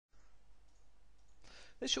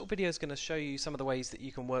This short video is going to show you some of the ways that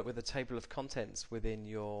you can work with a table of contents within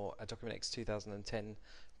your Document X 2010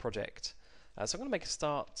 project. So I'm going to make a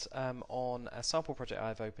start on a sample project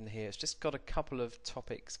I've opened here. It's just got a couple of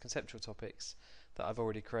topics, conceptual topics, that I've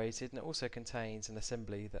already created, and it also contains an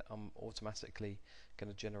assembly that I'm automatically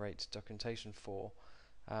going to generate documentation for.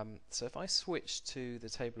 So if I switch to the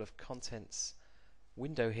table of contents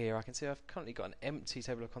window here, I can see I've currently got an empty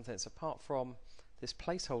table of contents apart from this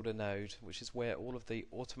placeholder node, which is where all of the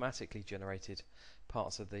automatically generated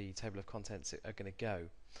parts of the table of contents are going to go.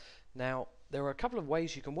 Now, there are a couple of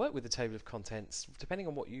ways you can work with the table of contents depending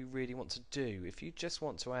on what you really want to do. If you just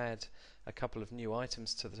want to add a couple of new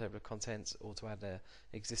items to the table of contents or to add an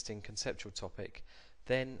existing conceptual topic,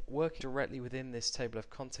 then working directly within this table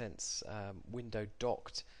of contents window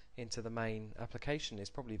docked into the main application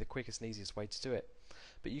is probably the quickest and easiest way to do it.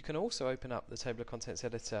 But you can also open up the table of contents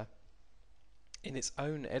editor in its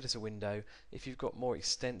own editor window if you've got more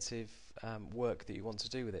extensive work that you want to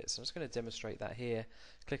do with it. So I'm just going to demonstrate that here.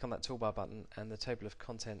 Click on that toolbar button and the table of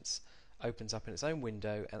contents opens up in its own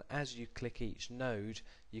window, and as you click each node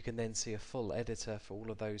you can then see a full editor for all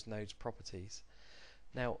of those nodes' properties.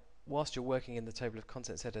 Now, whilst you're working in the table of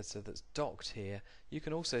contents editor that's docked here, you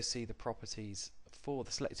can also see the properties for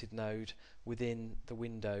the selected node within the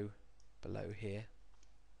window below here.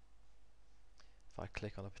 If I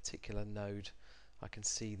click on a particular node, I can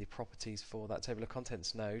see the properties for that table of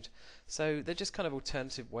contents node. So they're just kind of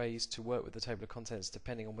alternative ways to work with the table of contents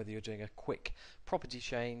depending on whether you're doing a quick property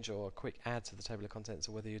change or a quick add to the table of contents,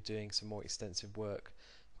 or whether you're doing some more extensive work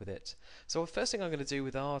with it. So the first thing I'm going to do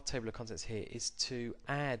with our table of contents here is to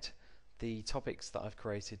add the topics that I've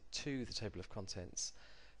created to the table of contents.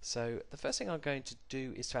 So the first thing I'm going to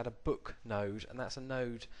do is to add a book node, and that's a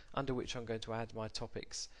node under which I'm going to add my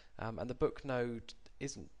topics. And the book node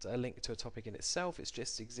isn't a link to a topic in itself, it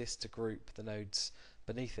just exists to group the nodes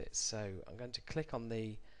beneath it. So I'm going to click on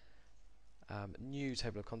the new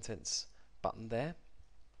table of contents button there,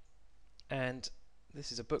 and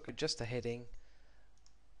this is a book with just a heading,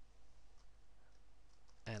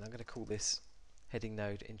 and I'm going to call this heading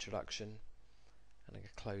node introduction, and I'm going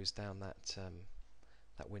to close down that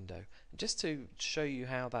window. And just to show you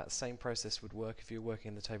how that same process would work if you're working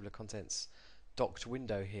in the table of contents docked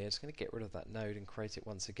window here, just going to get rid of that node and create it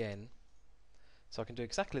once again. So I can do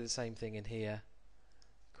exactly the same thing in here,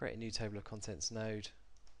 create a new table of contents node,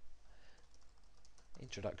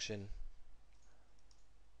 introduction,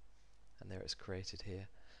 and there it's created here.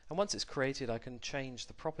 And once it's created, I can change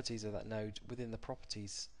the properties of that node within the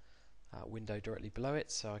properties window directly below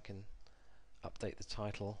it. So I can update the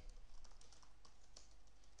title,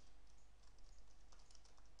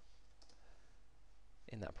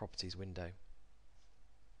 in that properties window.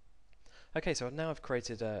 Okay, so now I've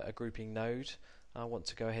created a grouping node. I want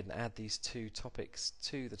to go ahead and add these two topics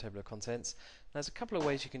to the table of contents. Now, there's a couple of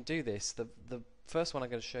ways you can do this. The first one I'm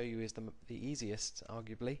going to show you is the easiest,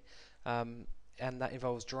 arguably, and that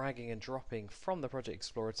involves dragging and dropping from the Project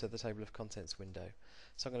Explorer to the table of contents window.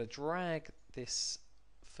 So I'm going to drag this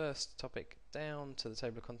first topic down to the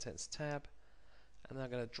table of contents tab, and then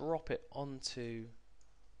I'm going to drop it onto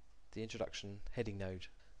the introduction heading node,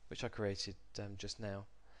 which I created just now.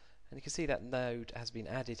 And you can see that node has been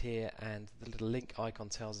added here, and the little link icon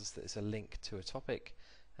tells us that it's a link to a topic,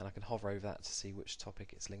 and I can hover over that to see which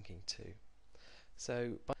topic it's linking to.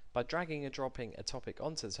 So by dragging and dropping a topic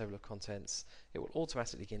onto the table of contents, it will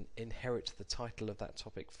automatically inherit the title of that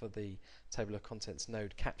topic for the table of contents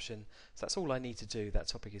node caption. So that's all I need to do. That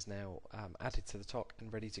topic is now added to the top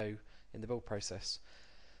and ready to go in the build process.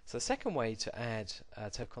 So the second way to add a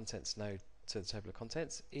table of contents node to the table of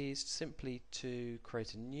contents is simply to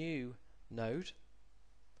create a new node,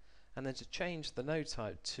 and then to change the node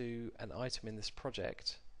type to an item in this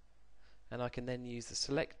project, and I can then use the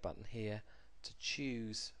select button here to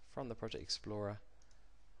choose from the Project Explorer.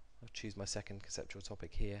 I'll choose my second conceptual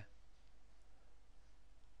topic here,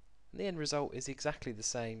 and the end result is exactly the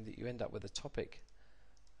same, that you end up with a topic,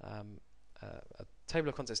 a table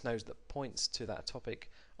of contents node that points to that topic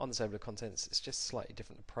on the table of contents. It's just a slightly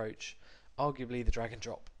different approach. Arguably, the drag and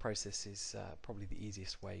drop process is probably the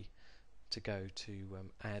easiest way to go to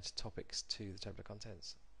add topics to the table of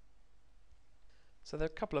contents. So there are a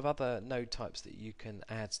couple of other node types that you can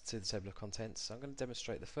add to the table of contents. So I'm going to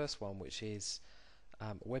demonstrate the first one, which is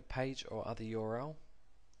a web page or other URL.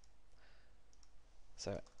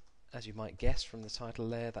 So as you might guess from the title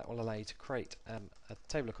there, that will allow you to create a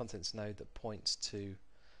table of contents node that points to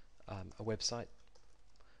a website,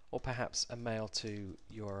 or perhaps a mail to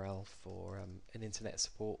URL for an internet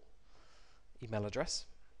support email address.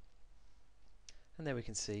 And there we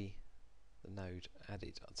can see the node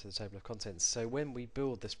added to the table of contents. So when we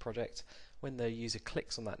build this project, when the user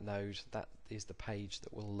clicks on that node, that is the page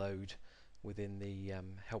that will load within the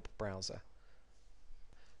help browser.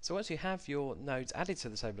 So once you have your nodes added to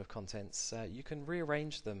the table of contents, you can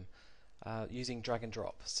rearrange them using drag and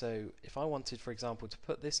drop. So if I wanted, for example, to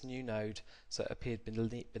put this new node so it appeared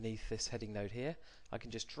beneath this heading node here, I can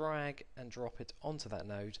just drag and drop it onto that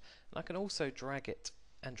node, and I can also drag it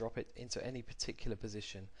and drop it into any particular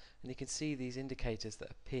position. And you can see these indicators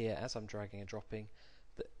that appear as I'm dragging and dropping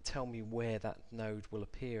that tell me where that node will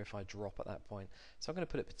appear if I drop at that point. So I'm going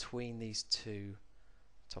to put it between these two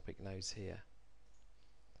topic nodes here.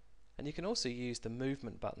 And you can also use the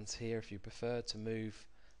movement buttons here if you prefer to move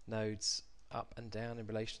nodes up and down in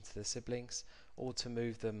relation to their siblings, or to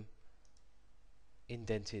move them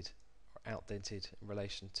indented or outdented in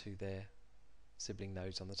relation to their sibling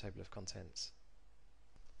nodes on the table of contents.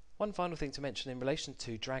 One final thing to mention in relation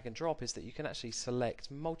to drag and drop is that you can actually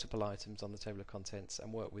select multiple items on the table of contents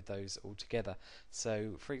and work with those all together.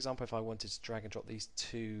 So for example, if I wanted to drag and drop these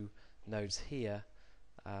two nodes here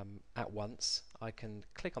at once, I can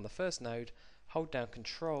click on the first node, hold down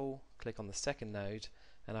Control, click on the second node,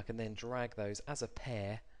 and I can then drag those as a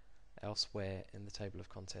pair elsewhere in the table of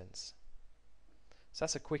contents. So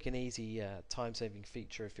that's a quick and easy time-saving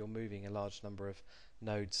feature if you're moving a large number of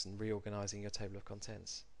nodes and reorganizing your table of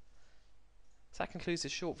contents. So that concludes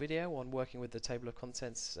this short video on working with the table of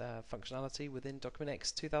contents functionality within Document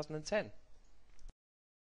X 2010.